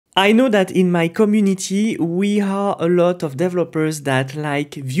I know that in my community, we are a lot of developers that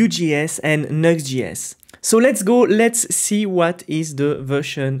like Vue.js and Nuxt.js. So let's see what is the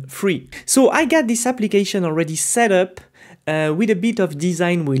version 3. So I got this application already set up with a bit of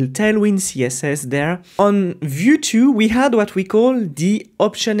design with Tailwind CSS there. On Vue 2, we had what we call the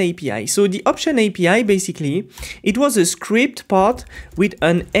option API. So the option API, basically, it was a script part with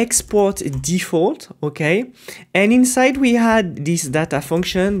an export default, okay? And inside we had this data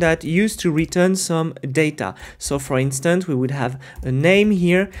function that used to return some data. So for instance, we would have a name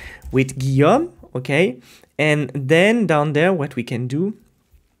here with Guillaume, okay? And then down there, what we can do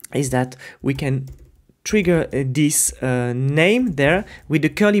is that we can trigger this name there with the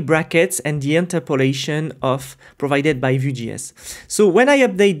curly brackets and the interpolation of provided by Vue.js. So when I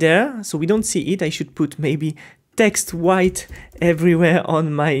update there, so we don't see it, I should put maybe text white everywhere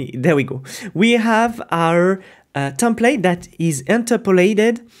on my, there we go. We have our template that is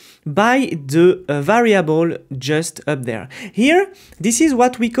interpolated by the variable just up there. Here, this is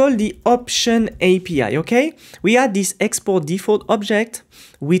what we call the option API, okay? We had this export default object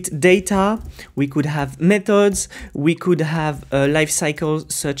with data, we could have methods, we could have life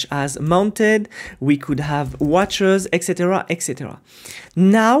cycles such as mounted, we could have watchers, etc., etc.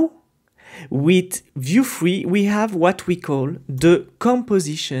 Now, with Vue 3, we have what we call the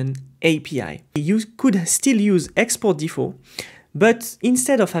composition API. You could still use export default, but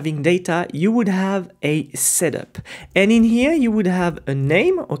instead of having data, you would have a setup. And in here, you would have a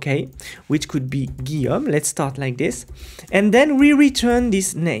name, okay, which could be Guillaume. Let's start like this. And then we return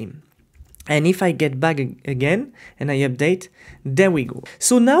this name. And if I get back again and I update, there we go.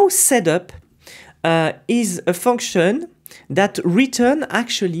 So now setup is a function that return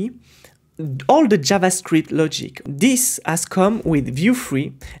actually all the JavaScript logic. This has come with Vue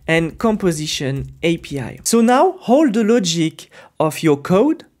 3 and composition API. So now all the logic of your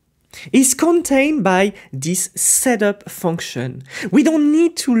code is contained by this setup function. We don't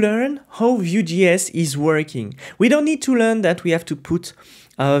need to learn how Vue.js is working. We don't need to learn that we have to put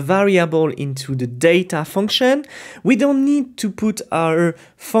a variable into the data function. We don't need to put our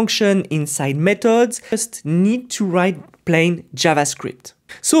function inside methods. Just need to write plain JavaScript.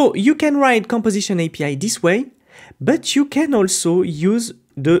 So you can write composition API this way, but you can also use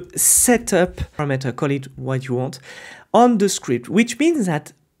the setup parameter, call it what you want, on the script, which means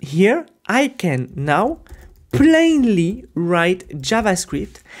that here I can now plainly write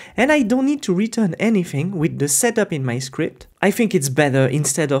JavaScript and I don't need to return anything with the setup in my script. I think it's better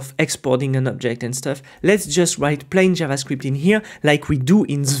instead of exporting an object and stuff. Let's just write plain JavaScript in here like we do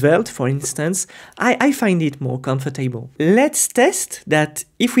in Svelte, for instance. I find it more comfortable. Let's test that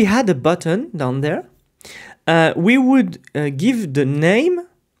if we had a button down there, we would give the name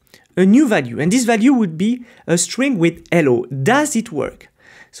a new value, and this value would be a string with hello. Does it work?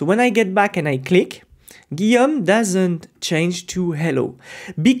 So when I get back and I click, Guillaume doesn't change to hello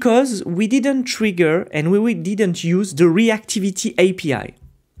because we didn't trigger and we didn't use the reactivity API.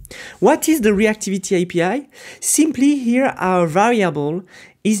 What is the reactivity API? Simply here our variable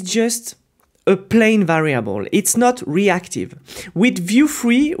is just a plain variable. It's not reactive. With Vue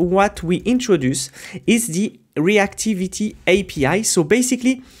 3, what we introduce is the reactivity API. So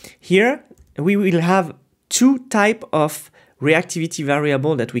basically here we will have two types of reactivity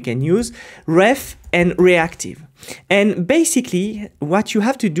variable that we can use, ref and reactive. And basically what you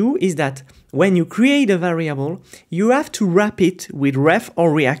have to do is that when you create a variable, you have to wrap it with ref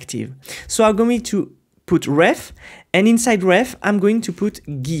or reactive. So I'm going to put ref, and inside ref, I'm going to put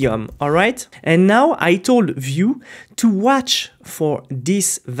Guillaume, all right? And now I told Vue to watch for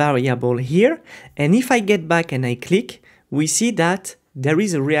this variable here. And if I get back and I click, we see that there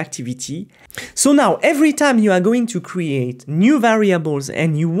is a reactivity. So now every time you are going to create new variables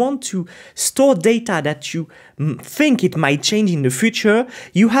and you want to store data that you think it might change in the future,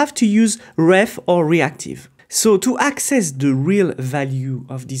 you have to use ref or reactive. So to access the real value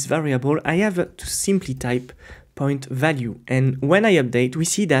of this variable, I have to simply type point value. And when I update, we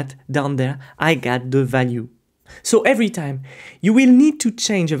see that down there, I got the value. So every time you will need to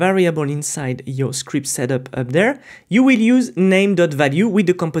change a variable inside your script setup up there, you will use name.value with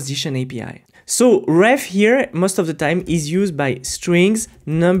the composition API. So ref here, most of the time, is used by strings,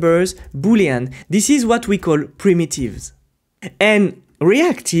 numbers, boolean. This is what we call primitives. And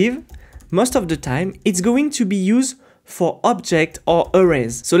reactive, most of the time, it's going to be used for object or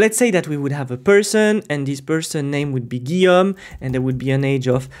arrays. So let's say that we would have a person and this person name would be Guillaume and there would be an age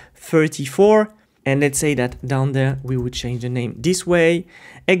of 34. And let's say that down there, we would change the name this way.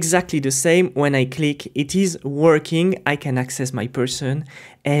 Exactly the same. When I click, it is working. I can access my person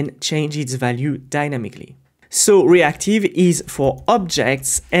and change its value dynamically. So reactive is for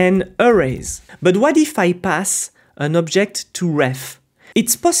objects and arrays. But what if I pass an object to ref?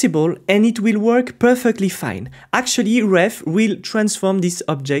 It's possible and it will work perfectly fine. Actually, ref will transform this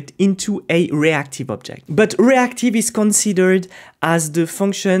object into a reactive object. But reactive is considered as the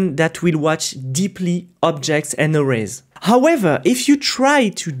function that will watch deeply objects and arrays. However, if you try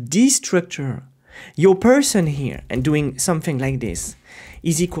to destructure your person here and doing something like this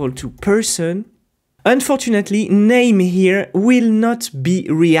is equal to person, unfortunately, name here will not be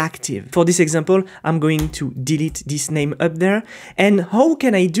reactive. For this example, I'm going to delete this name up there. And how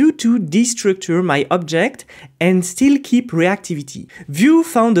can I do to destructure my object and still keep reactivity? Vue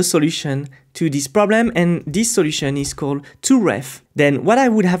found a solution to this problem, and this solution is called toRef. Then what I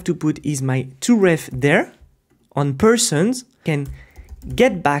would have to put is my toRef there on persons, can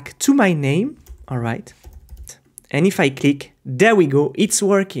get back to my name, all right? And if I click, there we go, it's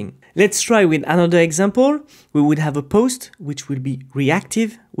working. Let's try with another example. We would have a post which will be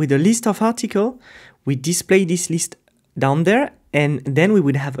reactive with a list of articles. We display this list down there, and then we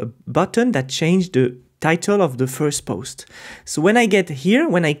would have a button that changes the title of the first post. So when I get here,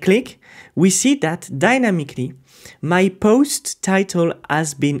 when I click, we see that dynamically my post title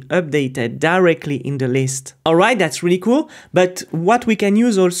has been updated directly in the list. All right, that's really cool. But what we can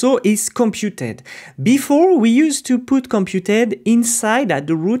use also is computed. Before, we used to put computed inside at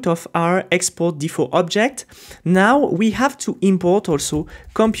the root of our export default object. Now we have to import also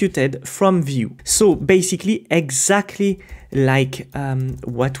computed from Vue. So basically exactly like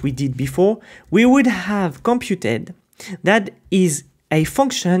what we did before, we would have computed that is a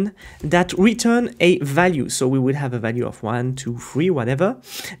function that return a value. So we would have a value of 1, 2, 3, whatever.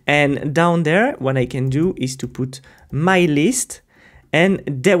 And down there, what I can do is to put my list, and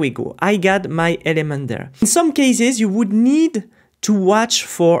there we go. I got my element there. In some cases, you would need to watch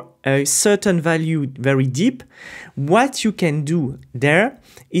for a certain value very deep. What you can do there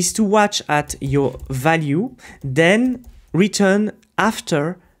is to watch at your value, then return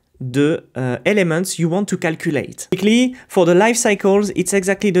after the elements you want to calculate. Basically, for the life cycles, it's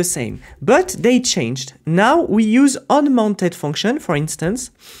exactly the same, but they changed. Now we use onMounted function, for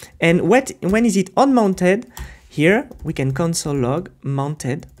instance, and when is it onMounted? Here we can console log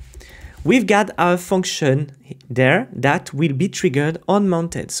mounted. We've got our function there that will be triggered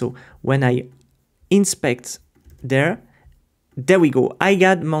onMounted. So when I inspect there we go, I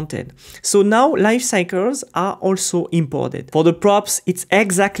got mounted. So now life cycles are also imported. For the props, it's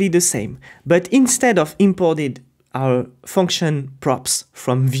exactly the same. But instead of imported our function props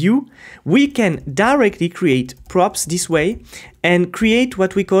from Vue, we can directly create props this way and create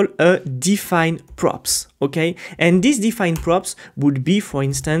what we call a define props, okay? And these define props would be, for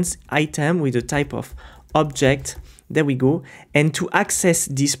instance, item with a type of object. There we go. And to access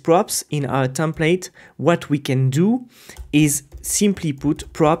these props in our template, what we can do is simply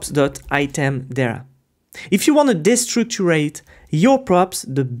put props.item there. If you want to destructurate your props,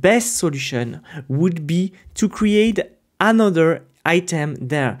 the best solution would be to create another item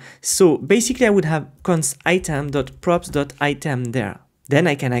there. So basically I would have const item.props.item there. Then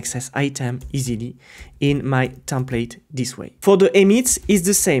I can access item easily in my template this way. For the emits, it's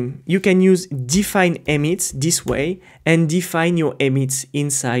the same. You can use define emits this way and define your emits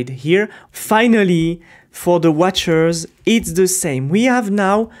inside here. Finally, for the watchers, it's the same. We have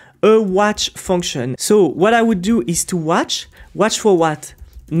now a watch function. So what I would do is to watch for what?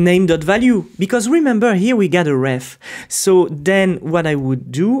 Name.value, because remember here we got a ref. So then what I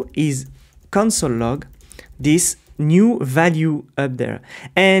would do is console log this new value up there,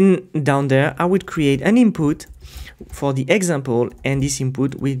 and down there I would create an input for the example, and this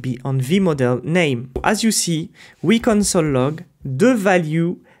input will be on vModel name. As you see, we console log the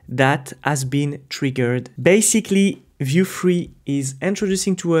value that has been triggered. Basically, Vue 3 is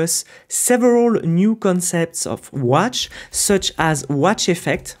introducing to us several new concepts of watch, such as watch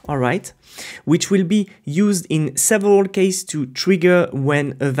effect, all right, which will be used in several cases to trigger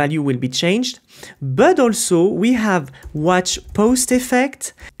when a value will be changed. But also we have watch post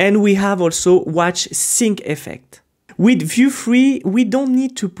effect, and we have also watch sync effect. With Vue 3, we don't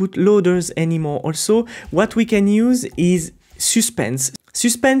need to put loaders anymore. Also, what we can use is suspense.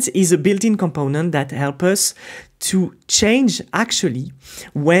 Suspense is a built-in component that helps us to change actually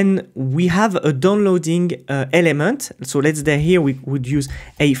when we have a downloading element. So let's say here we would use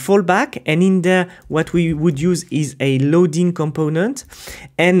a fallback, and in there what we would use is a loading component,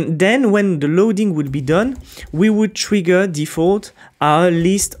 and then when the loading will be done, we would trigger default our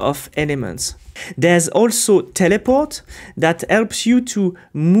list of elements. There's also teleport that helps you to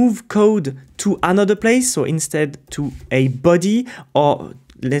move code to another place. So instead to a body, or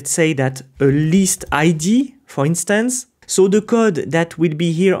let's say that a list ID, for instance. So the code that will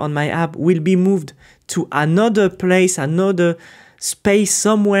be here on my app will be moved to another place, another space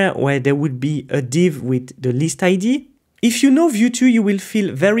somewhere where there would be a div with the list ID. If you know Vue 2, you will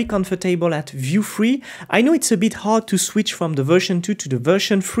feel very comfortable at Vue 3. I know it's a bit hard to switch from the version 2 to the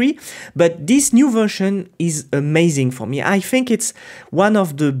version 3, but this new version is amazing for me. I think it's one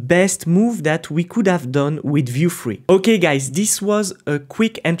of the best moves that we could have done with Vue 3. Okay guys, this was a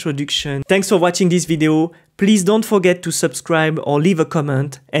quick introduction. Thanks for watching this video. Please don't forget to subscribe or leave a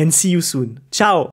comment, and see you soon. Ciao!